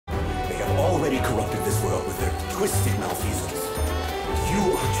already corrupted this world with their twisted malfeasance. You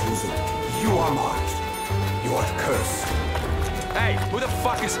are chosen. You are marked. You are cursed. Hey, who the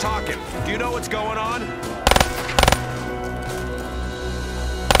fuck is talking? Do you know what's going on?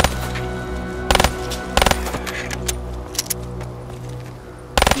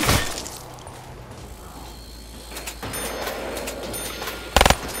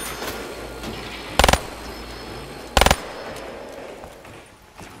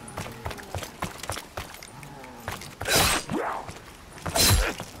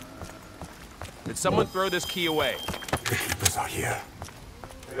 Did someone throw this key away? The Keepers are here.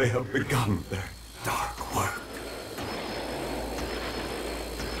 They have begun their dark work.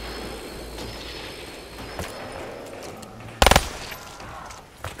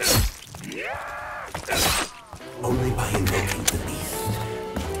 Only by invoking the beast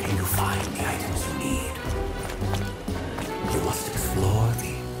can you find the items you need. You must explore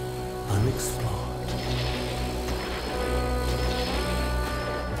the unexplored.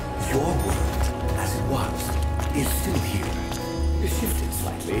 Your world, as it was, is still here. Shifted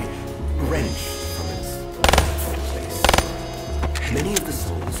slightly, wrenched from its rightful place. Many of the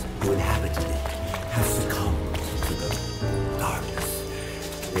souls who inhabited it have succumbed to the darkness.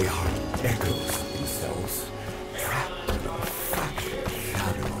 They are echoes of themselves, trapped in a fractured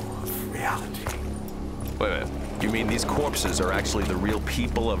shadow of reality. Wait a minute. You mean these corpses are actually the real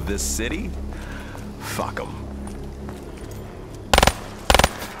people of this city? Fuck them.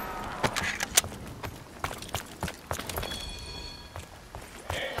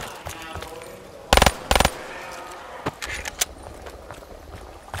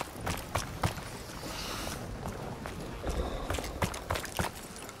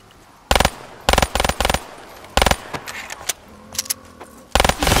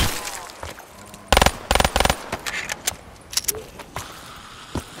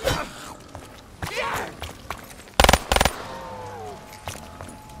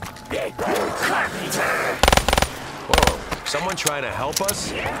 Whoa, someone trying to help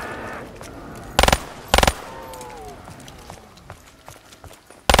us?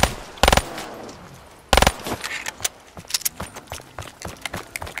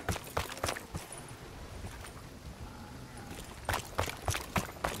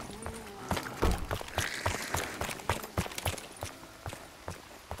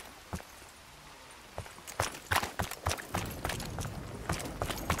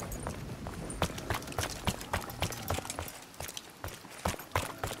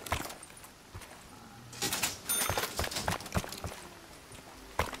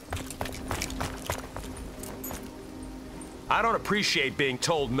 I don't appreciate being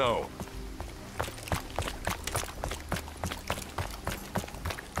told no.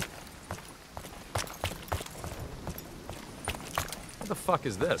 What the fuck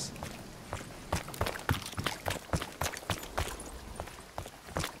is this?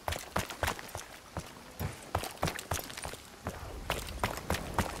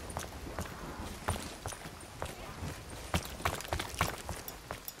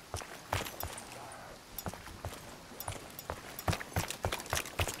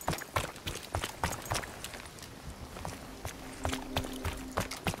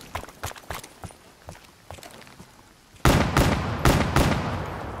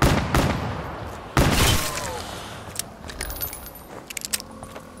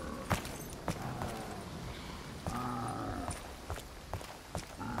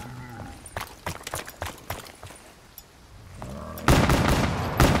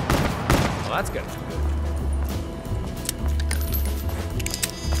 Well, that's good.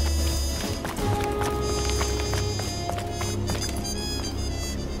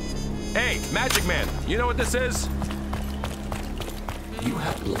 Hey, Magic Man, you know what this is? You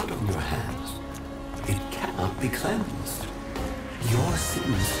have blood on your hands. It cannot be cleansed. Your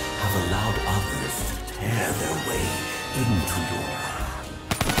sins have allowed others to tear their way into your world.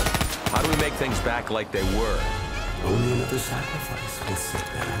 How do we make things back like they were? Only another sacrifice will set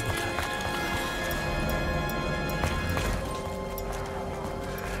their appetite.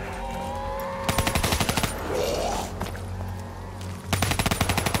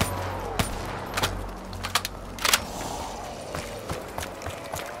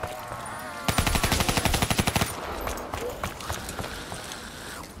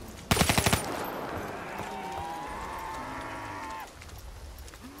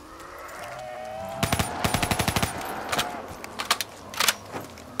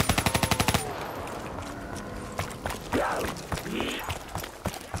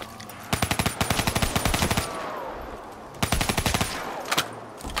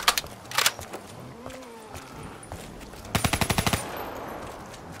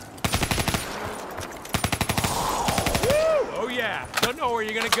 Don't know where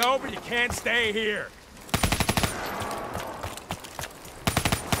you're gonna go, but you can't stay here.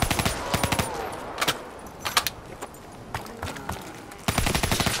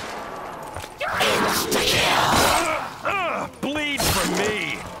 Bleed for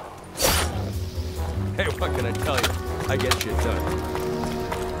me! Hey, what can I tell you? I get shit done.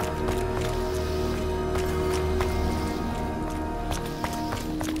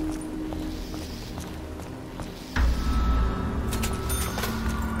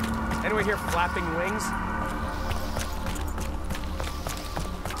 Anyone here flapping wings?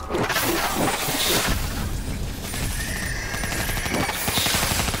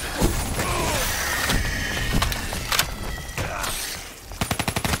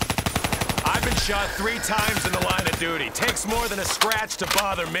 I've been shot 3 times in the line of duty. Takes more than a scratch to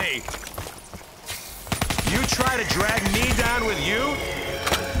bother me. You try to drag me down with you?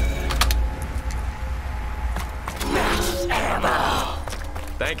 Max ammo!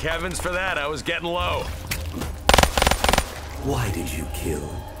 Thank heavens for that, I was getting low. Why did you kill?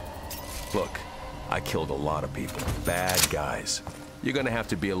 Look, I killed a lot of people. Bad guys. You're gonna have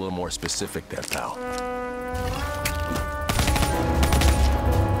to be a little more specific there, pal.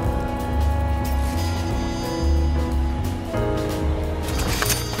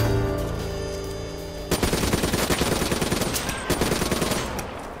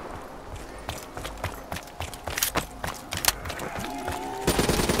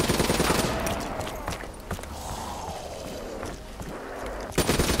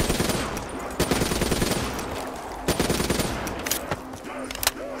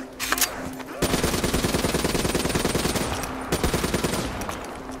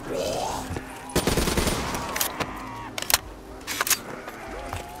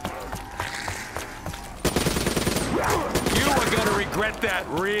 Regret that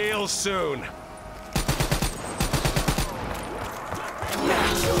real soon.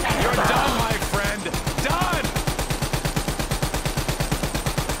 You're done, my friend. Done!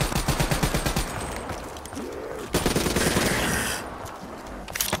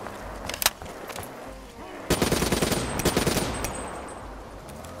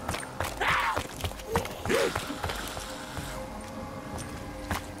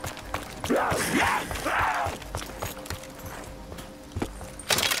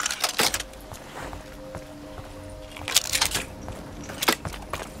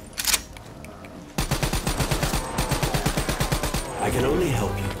 I can only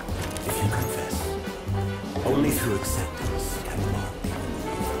help you if you confess. Only through acceptance can love be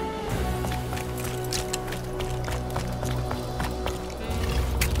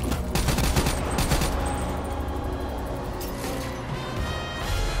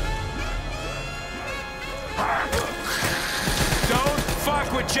Don't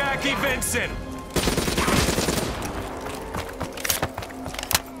fuck with Jackie Vincent!